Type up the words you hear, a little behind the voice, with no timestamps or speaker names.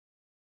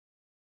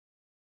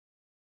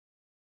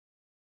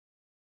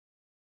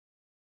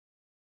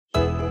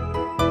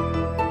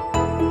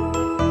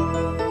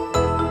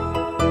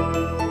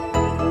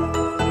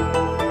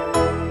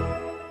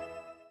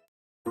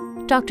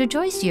Dr.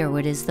 Joyce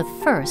Yerwood is the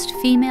first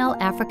female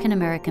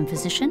African-American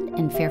physician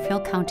in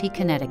Fairfield County,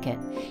 Connecticut.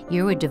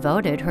 Yerwood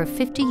devoted her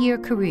 50-year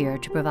career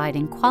to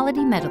providing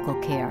quality medical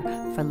care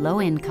for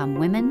low-income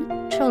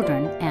women,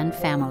 children, and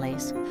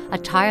families. A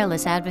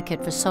tireless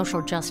advocate for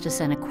social justice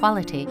and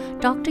equality,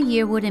 Dr.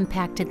 Yerwood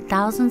impacted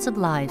thousands of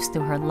lives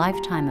through her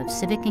lifetime of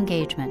civic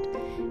engagement,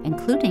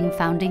 including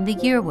founding the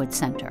Yerwood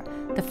Center,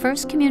 the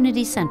first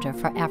community center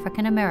for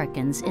African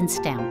Americans in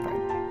Stamford.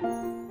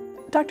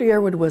 Dr.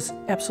 Yerwood was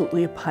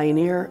absolutely a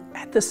pioneer.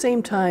 At the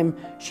same time,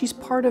 she's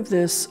part of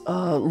this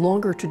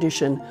longer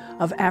tradition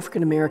of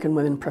African American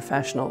women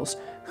professionals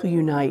who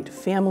unite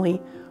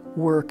family,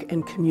 work,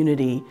 and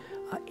community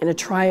in a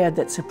triad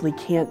that simply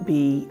can't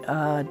be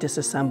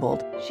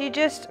disassembled. She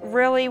just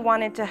really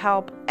wanted to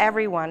help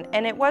everyone,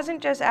 and it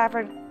wasn't just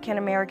African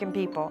American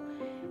people.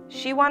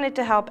 She wanted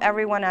to help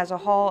everyone as a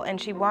whole, and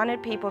she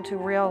wanted people to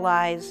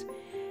realize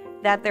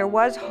that there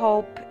was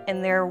hope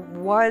and there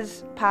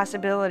was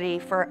possibility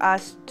for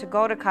us to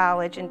go to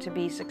college and to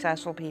be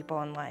successful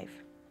people in life.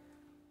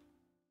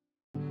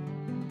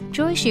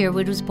 Joyce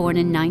Yerwood was born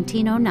in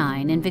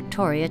 1909 in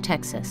Victoria,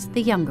 Texas,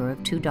 the younger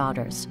of two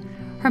daughters.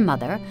 Her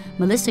mother,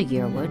 Melissa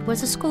Yerwood,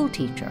 was a school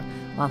teacher,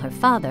 while her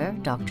father,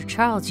 Dr.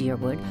 Charles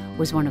Yerwood,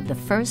 was one of the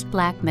first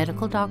black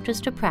medical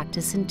doctors to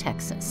practice in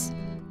Texas.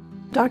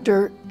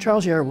 Dr.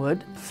 Charles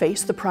Yerwood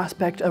faced the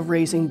prospect of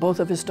raising both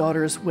of his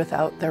daughters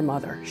without their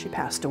mother. She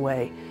passed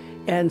away.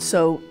 And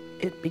so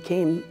it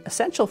became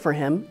essential for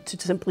him to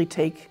simply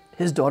take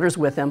his daughters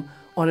with him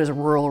on his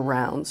rural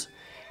rounds.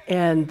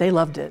 And they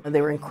loved it.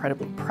 They were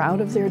incredibly proud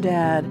of their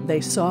dad.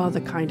 They saw the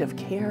kind of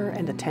care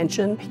and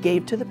attention he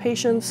gave to the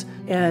patients,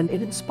 and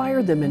it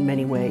inspired them in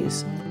many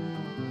ways.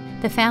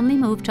 The family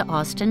moved to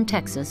Austin,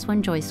 Texas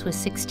when Joyce was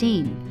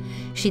 16.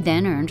 She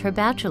then earned her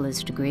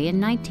bachelor's degree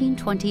in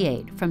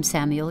 1928 from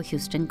Samuel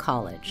Houston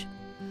College.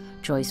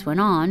 Joyce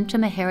went on to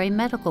Meharry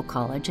Medical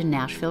College in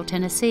Nashville,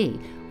 Tennessee,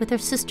 with her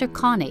sister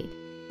Connie.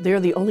 They're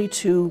the only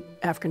two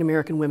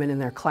African-American women in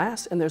their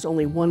class, and there's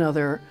only one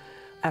other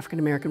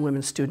African-American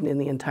women student in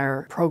the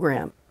entire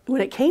program.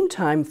 When it came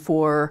time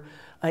for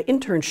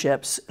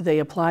internships, they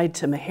applied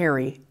to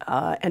Meharry,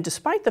 and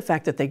despite the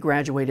fact that they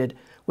graduated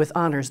with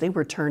honors, they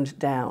were turned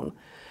down.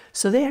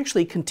 So they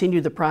actually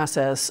continued the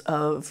process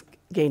of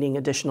gaining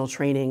additional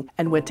training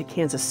and went to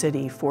Kansas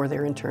City for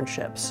their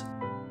internships.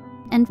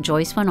 And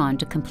Joyce went on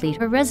to complete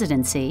her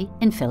residency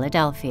in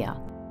Philadelphia.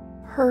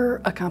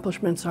 Her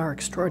accomplishments are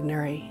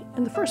extraordinary.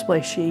 In the first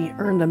place, she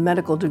earned a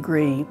medical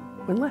degree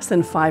when less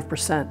than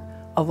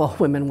 5% of all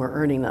women were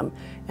earning them,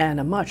 and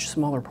a much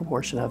smaller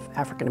proportion of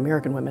African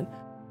American women.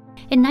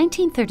 In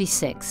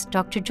 1936,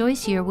 Dr.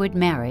 Joyce Yerwood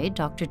married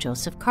Dr.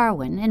 Joseph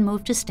Carwin and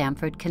moved to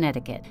Stamford,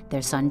 Connecticut.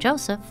 Their son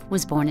Joseph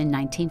was born in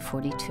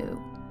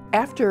 1942.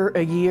 After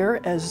a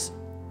year, as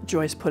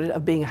Joyce put it,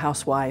 of being a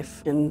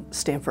housewife in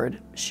Stamford,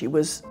 she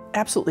was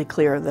absolutely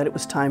clear that it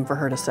was time for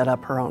her to set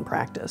up her own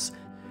practice.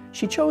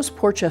 She chose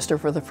Portchester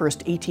for the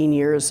first 18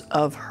 years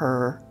of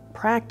her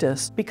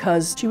practice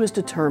because she was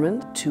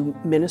determined to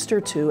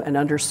minister to an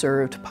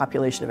underserved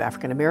population of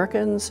African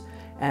Americans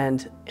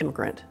and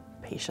immigrant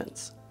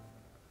patients.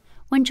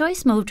 When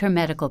Joyce moved her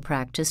medical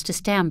practice to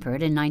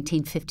Stamford in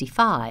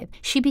 1955,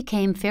 she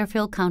became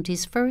Fairfield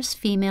County's first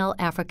female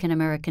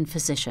African-American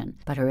physician,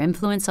 but her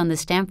influence on the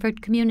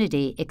Stamford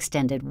community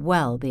extended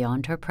well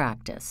beyond her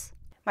practice.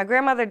 My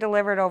grandmother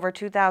delivered over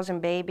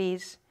 2,000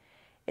 babies.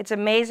 It's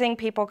amazing.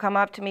 People come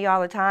up to me all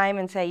the time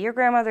and say, "Your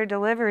grandmother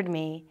delivered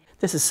me."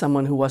 This is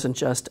someone who wasn't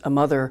just a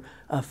mother,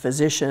 a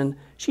physician,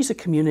 she's a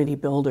community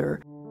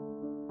builder.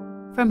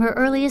 From her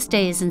earliest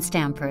days in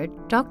Stamford,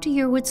 Dr.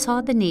 Yerwood saw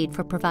the need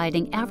for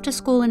providing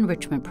after-school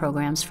enrichment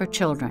programs for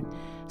children,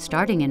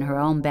 starting in her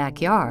own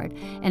backyard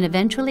and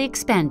eventually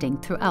expanding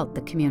throughout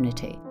the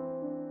community.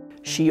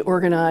 She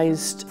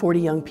organized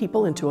 40 young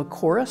people into a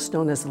chorus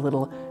known as the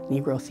Little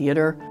Negro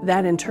Theater.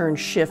 That in turn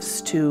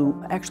shifts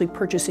to actually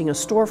purchasing a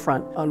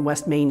storefront on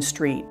West Main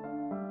Street.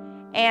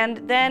 And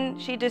then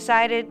she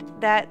decided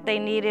that they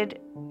needed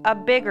a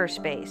bigger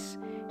space.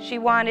 She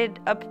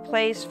wanted a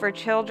place for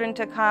children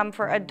to come,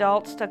 for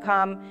adults to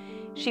come.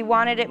 She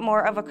wanted it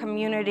more of a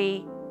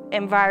community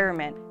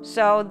environment.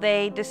 So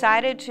they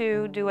decided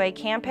to do a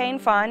campaign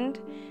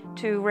fund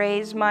to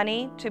raise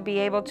money to be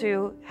able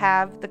to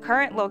have the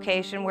current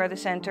location where the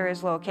center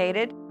is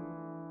located.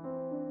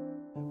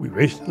 We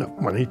raised enough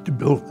money to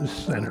build this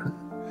center.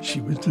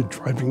 She was the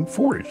driving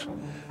force.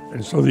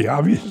 And so the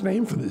obvious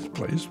name for this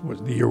place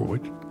was the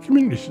Yerwood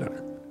Community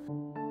Center.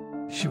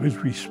 She was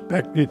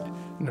respected,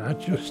 not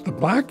just the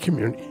black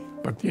community,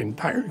 but the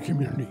entire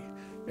community.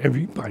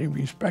 Everybody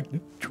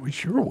respected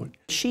Joyce Yerwood.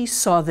 She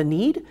saw the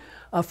need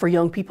for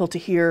young people to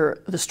hear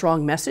the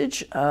strong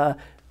message,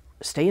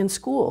 stay in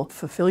school,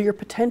 fulfill your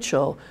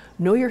potential,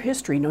 know your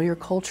history, know your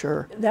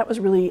culture. That was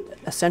really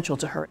essential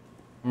to her.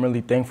 I'm really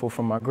thankful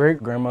for my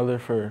great-grandmother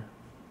for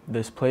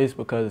this place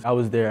because I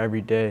was there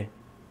every day.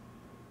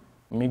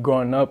 Me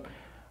growing up,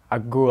 I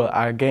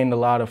gained a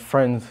lot of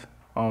friends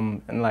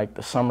in like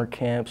the summer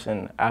camps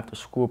and after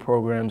school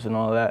programs and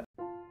all that.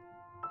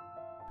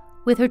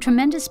 With her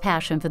tremendous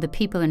passion for the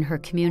people in her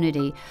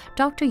community,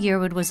 Dr.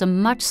 Yerwood was a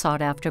much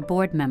sought-after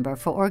board member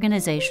for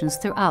organizations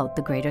throughout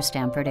the greater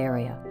Stamford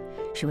area.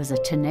 She was a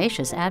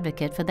tenacious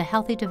advocate for the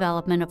healthy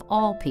development of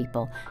all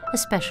people,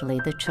 especially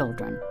the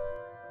children.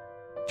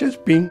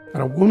 Just being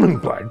a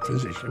woman-blind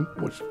physician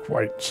was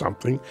quite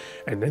something,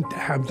 and then to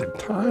have the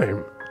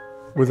time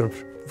with a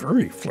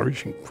very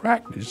flourishing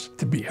practice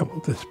to be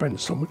able to spend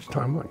so much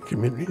time on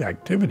community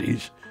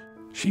activities,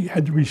 she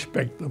had the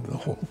respect of the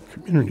whole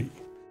community.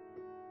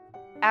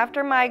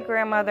 After my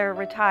grandmother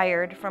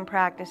retired from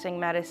practicing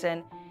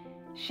medicine,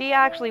 she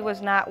actually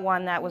was not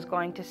one that was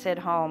going to sit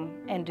home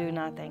and do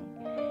nothing.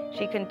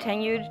 She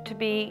continued to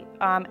be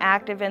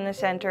active in the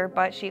center,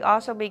 but she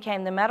also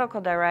became the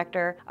medical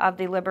director of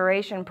the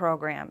liberation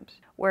programs,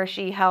 where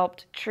she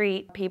helped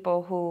treat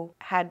people who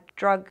had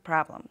drug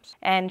problems.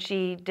 And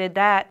she did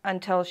that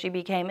until she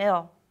became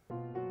ill.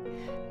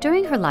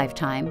 During her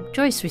lifetime,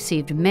 Joyce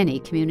received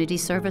many community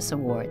service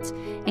awards,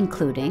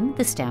 including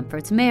the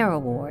Stamford's Mayor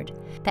Award,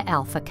 the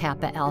Alpha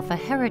Kappa Alpha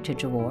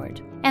Heritage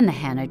Award, and the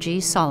Hannah G.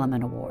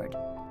 Solomon Award.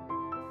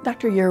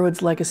 Dr.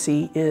 Yerwood's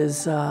legacy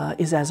is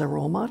as a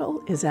role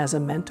model, is as a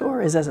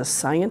mentor, is as a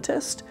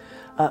scientist,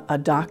 a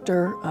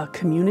doctor, a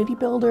community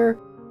builder.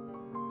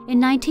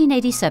 In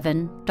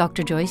 1987,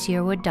 Dr. Joyce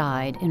Yerwood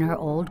died in her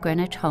old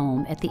Greenwich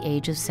home at the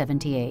age of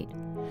 78.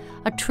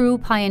 A true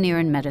pioneer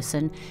in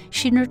medicine,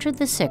 she nurtured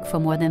the sick for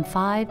more than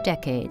 5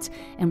 decades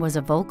and was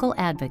a vocal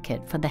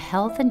advocate for the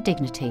health and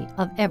dignity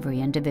of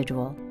every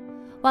individual.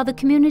 While the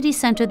community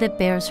center that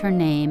bears her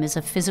name is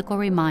a physical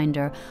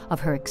reminder of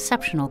her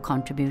exceptional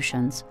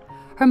contributions,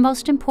 her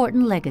most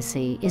important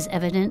legacy is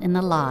evident in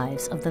the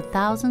lives of the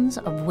thousands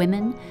of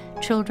women,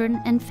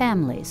 children, and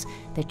families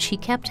that she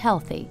kept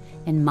healthy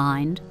in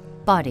mind,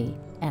 body,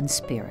 and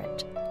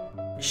spirit.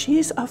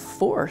 She's a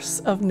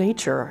force of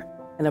nature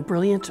and a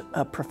brilliant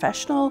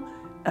professional,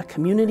 a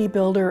community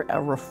builder,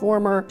 a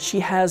reformer.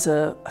 She has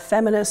a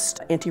feminist,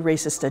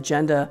 anti-racist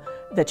agenda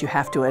that you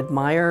have to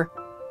admire.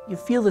 You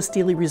feel the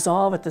steely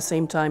resolve, at the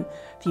same time,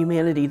 the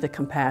humanity, the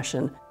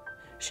compassion.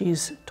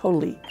 She's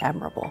totally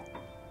admirable.